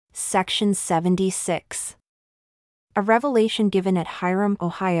Section 76. A revelation given at Hiram,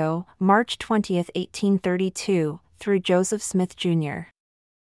 Ohio, March 20, 1832, through Joseph Smith, Jr.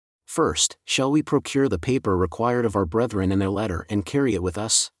 First, shall we procure the paper required of our brethren in their letter and carry it with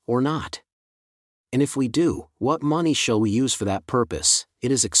us, or not? And if we do, what money shall we use for that purpose?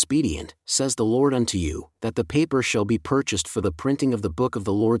 It is expedient, says the Lord unto you, that the paper shall be purchased for the printing of the book of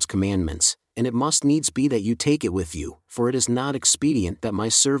the Lord's commandments, and it must needs be that you take it with you, for it is not expedient that my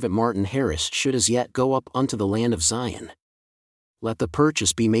servant Martin Harris should as yet go up unto the land of Zion. Let the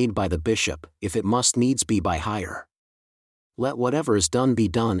purchase be made by the bishop, if it must needs be by hire. Let whatever is done be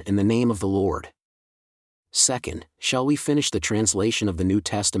done in the name of the Lord. Second, shall we finish the translation of the New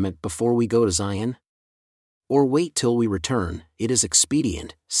Testament before we go to Zion? Or wait till we return? It is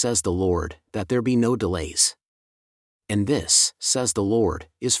expedient, says the Lord, that there be no delays. And this, says the Lord,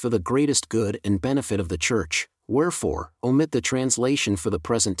 is for the greatest good and benefit of the church, wherefore, omit the translation for the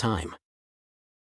present time.